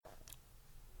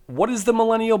What is the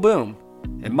millennial boom?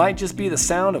 It might just be the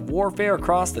sound of warfare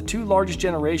across the two largest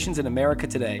generations in America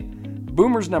today.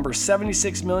 Boomers number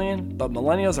 76 million, but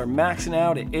millennials are maxing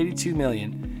out at 82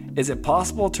 million. Is it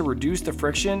possible to reduce the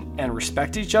friction and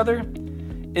respect each other?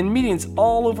 In meetings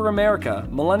all over America,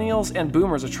 millennials and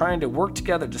boomers are trying to work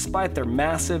together despite their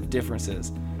massive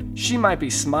differences. She might be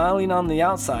smiling on the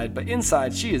outside, but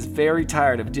inside she is very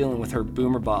tired of dealing with her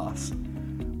boomer boss.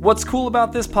 What's cool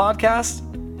about this podcast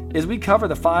is we cover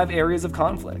the 5 areas of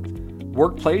conflict: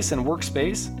 workplace and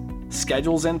workspace,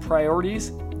 schedules and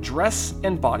priorities, dress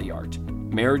and body art,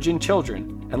 marriage and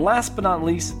children, and last but not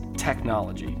least,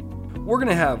 technology. We're going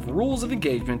to have rules of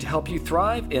engagement to help you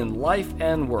thrive in life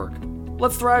and work.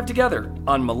 Let's thrive together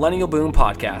on Millennial Boom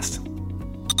Podcast.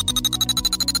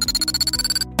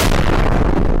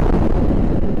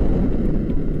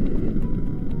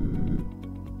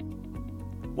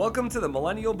 Welcome to the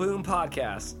Millennial Boom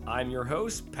Podcast. I'm your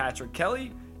host, Patrick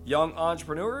Kelly, young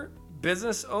entrepreneur,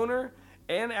 business owner,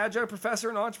 and adjunct professor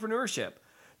in entrepreneurship.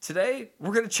 Today,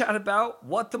 we're going to chat about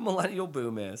what the millennial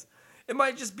boom is. It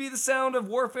might just be the sound of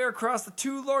warfare across the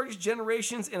two largest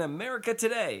generations in America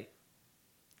today.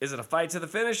 Is it a fight to the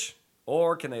finish,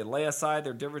 or can they lay aside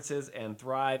their differences and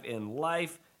thrive in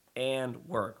life and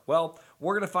work? Well,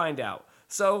 we're going to find out.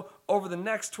 So, over the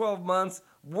next 12 months,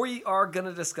 we are going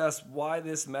to discuss why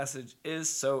this message is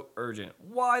so urgent.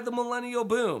 Why the millennial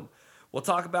boom? We'll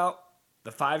talk about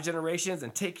the 5 generations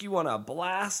and take you on a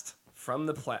blast from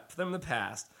the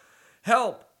past.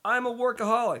 Help! I'm a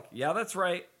workaholic. Yeah, that's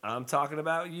right. I'm talking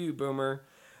about you, boomer.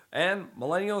 And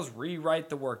millennials rewrite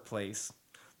the workplace.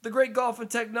 The great golf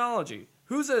and technology.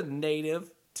 Who's a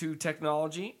native to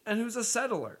technology and who's a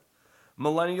settler?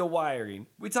 Millennial wiring.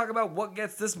 We talk about what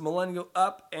gets this millennial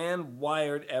up and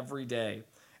wired every day.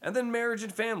 And then marriage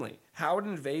and family. How it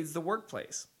invades the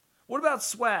workplace. What about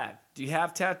swag? Do you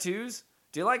have tattoos?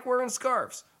 Do you like wearing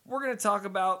scarves? We're going to talk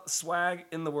about swag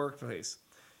in the workplace.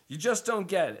 You just don't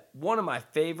get it. One of my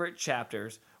favorite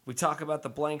chapters. We talk about the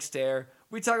blank stare.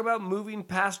 We talk about moving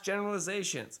past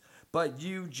generalizations. But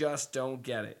you just don't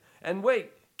get it. And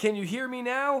wait, can you hear me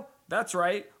now? That's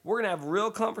right. We're going to have real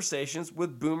conversations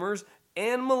with boomers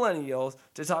and millennials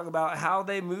to talk about how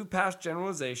they move past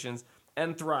generalizations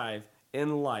and thrive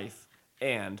in life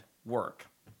and work.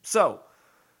 So,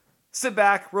 sit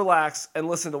back, relax, and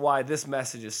listen to why this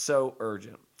message is so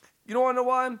urgent. You don't want to know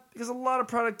why? Because a lot of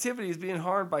productivity is being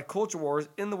harmed by culture wars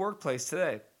in the workplace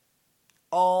today.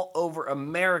 All over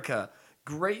America,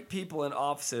 great people in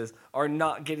offices are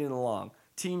not getting along.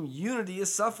 Team unity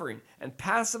is suffering, and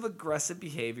passive-aggressive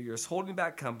behavior is holding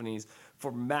back companies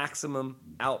for maximum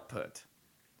output.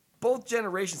 Both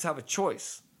generations have a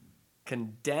choice: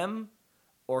 condemn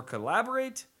or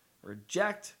collaborate,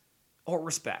 reject or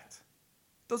respect.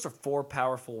 Those are 4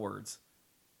 powerful words.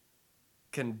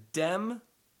 Condemn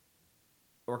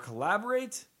or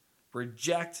collaborate,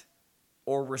 reject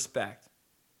or respect.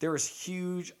 There is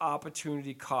huge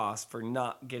opportunity cost for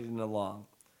not getting along.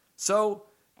 So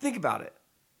think about it.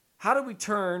 How do we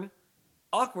turn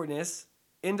awkwardness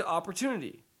into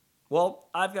opportunity? Well,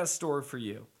 I've got a story for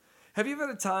you. Have you ever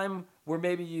had a time where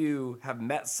maybe you have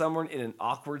met someone in an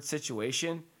awkward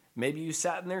situation? Maybe you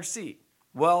sat in their seat.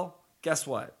 Well, guess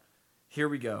what? Here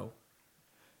we go.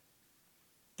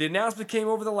 The announcement came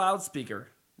over the loudspeaker.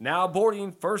 Now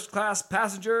boarding first-class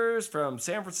passengers from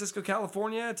San Francisco,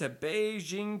 California to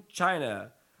Beijing,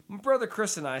 China. My brother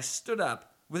Chris and I stood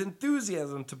up with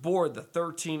enthusiasm to board the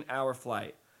 13-hour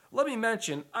flight. Let me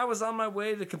mention, I was on my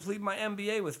way to complete my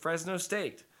MBA with Fresno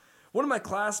State. One of my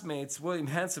classmates, William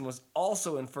Henson, was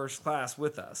also in first class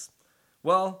with us.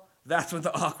 Well, that's when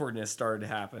the awkwardness started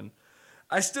to happen.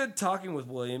 I stood talking with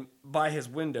William by his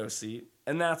window seat,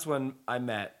 and that's when I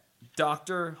met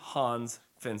Dr. Hans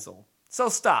Finzel. So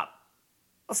stop.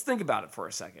 Let's think about it for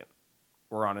a second.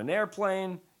 We're on an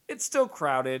airplane. It's still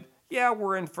crowded. Yeah,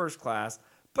 we're in first class,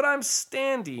 but I'm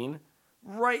standing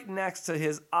right next to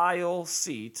his aisle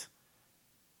seat,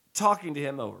 talking to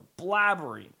him over,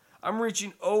 blabbering. I'm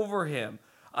reaching over him.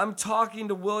 I'm talking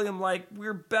to William like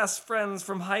we're best friends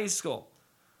from high school.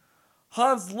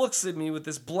 Hans looks at me with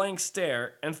this blank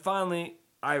stare, and finally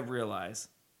I realize,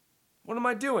 what am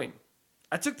I doing?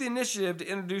 I took the initiative to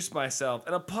introduce myself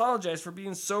and apologize for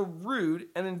being so rude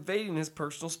and invading his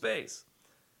personal space.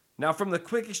 Now, from the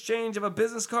quick exchange of a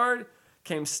business card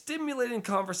came stimulating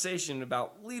conversation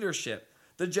about leadership,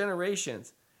 the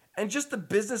generations, and just the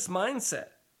business mindset.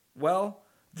 Well,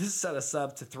 this set us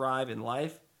up to thrive in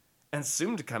life and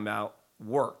soon to come out,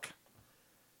 work.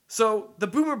 So the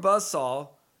boomer buzzsaw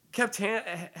kept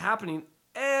happening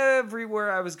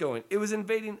everywhere I was going. It was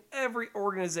invading every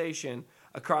organization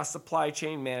across supply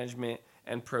chain management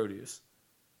and produce.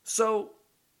 So,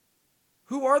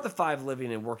 who are the 5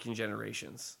 living and working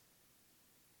generations?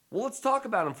 Well, let's talk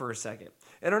about them for a second.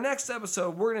 In our next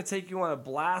episode, we're going to take you on a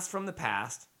blast from the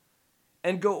past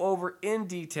and go over in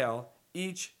detail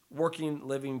each working,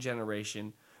 living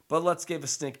generation. But let's give a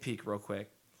sneak peek real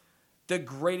quick. The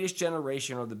greatest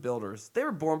generation are the builders. They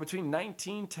were born between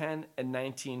 1910 and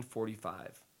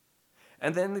 1945.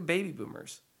 And then the baby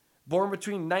boomers, born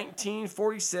between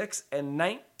 1946 and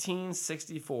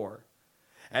 1964.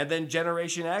 And then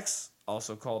Generation X,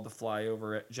 also called the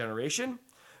flyover generation,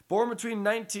 born between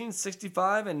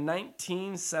 1965 and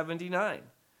 1979.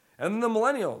 And then the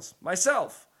millennials,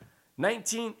 myself,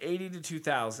 1980 to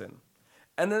 2000.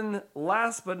 And then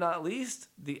last but not least,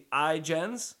 the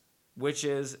iGens, which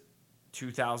is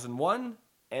 2001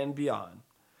 and beyond.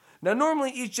 Now,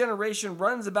 normally each generation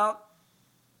runs about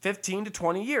 15 to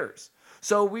 20 years.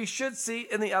 So we should see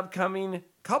in the upcoming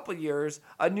couple years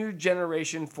a new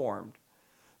generation formed.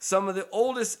 Some of the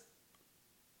oldest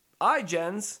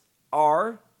iGens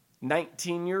are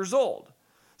 19 years old.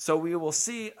 So we will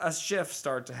see a shift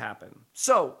start to happen.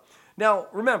 So now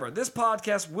remember, this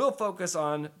podcast will focus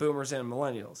on boomers and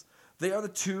millennials. They are the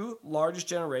 2 largest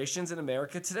generations in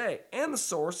America today and the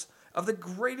source of the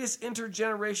greatest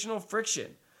intergenerational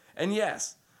friction. And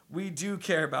yes, we do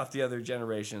care about the other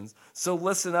generations. So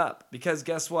listen up, because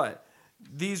guess what?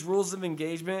 These rules of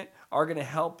engagement are going to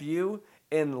help you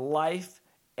in life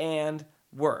and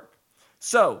work.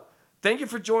 So thank you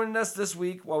for joining us this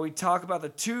week while we talk about the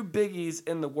 2 biggies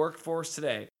in the workforce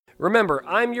today. Remember,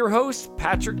 I'm your host,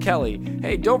 Patrick Kelly.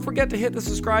 Hey, don't forget to hit the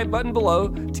subscribe button below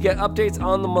to get updates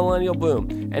on the Millennial Boom.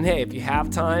 And hey, if you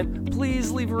have time, please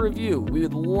leave a review. We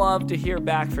would love to hear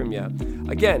back from you.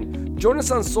 Again, join us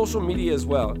on social media as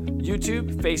well.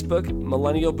 YouTube, Facebook,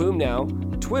 Millennial Boom Now,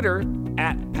 Twitter,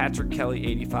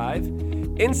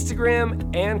 @PatrickKelly85,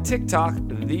 Instagram and TikTok,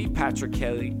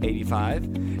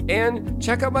 ThePatrickKelly85, and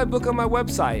check out my book on my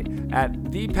website at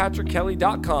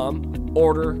thepatrickkelly.com.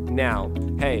 Order now.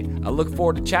 Hey, I look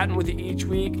forward to chatting with you each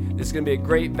week. This is going to be a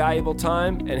great, valuable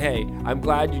time. And hey, I'm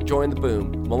glad you joined the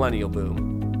boom, Millennial Boom.